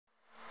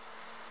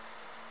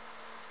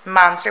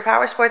Monster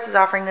Powersports is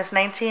offering this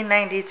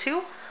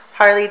 1992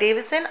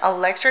 Harley-Davidson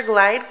Electra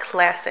Glide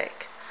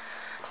Classic.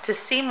 To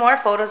see more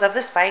photos of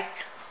this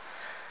bike,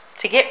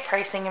 to get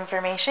pricing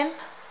information,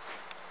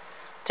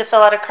 to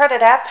fill out a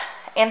credit app,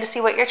 and to see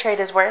what your trade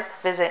is worth,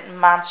 visit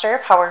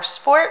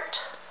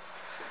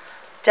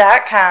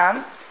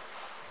monsterpowersport.com.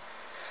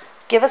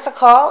 Give us a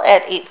call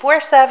at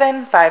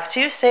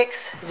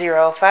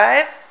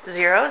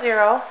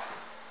 847-526-0500.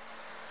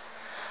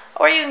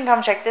 Or you can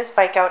come check this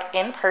bike out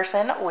in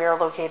person. We're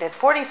located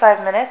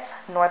 45 minutes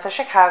north of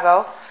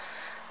Chicago,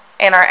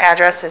 and our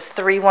address is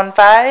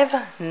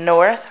 315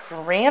 North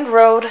Rand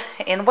Road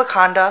in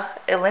Wauconda,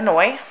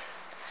 Illinois.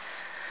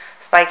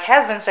 This bike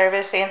has been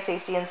serviced and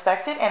safety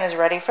inspected and is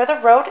ready for the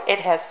road.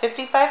 It has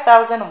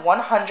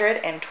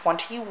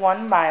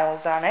 55,121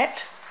 miles on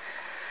it.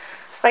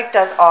 This bike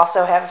does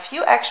also have a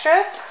few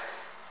extras.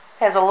 It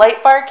has a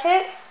light bar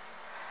kit,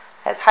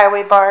 has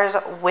highway bars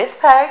with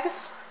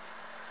pegs,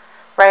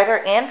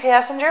 rider and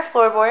passenger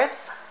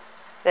floorboards.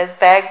 It has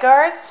bag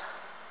guards,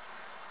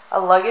 a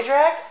luggage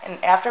rack, an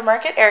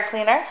aftermarket air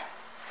cleaner.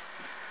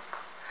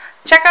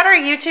 Check out our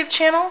YouTube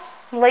channel,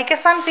 like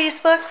us on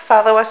Facebook,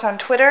 follow us on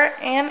Twitter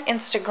and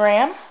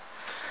Instagram.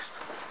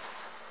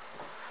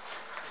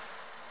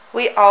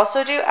 We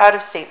also do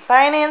out-of-state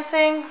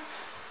financing,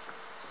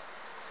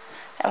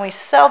 and we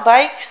sell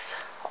bikes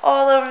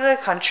all over the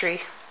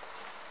country.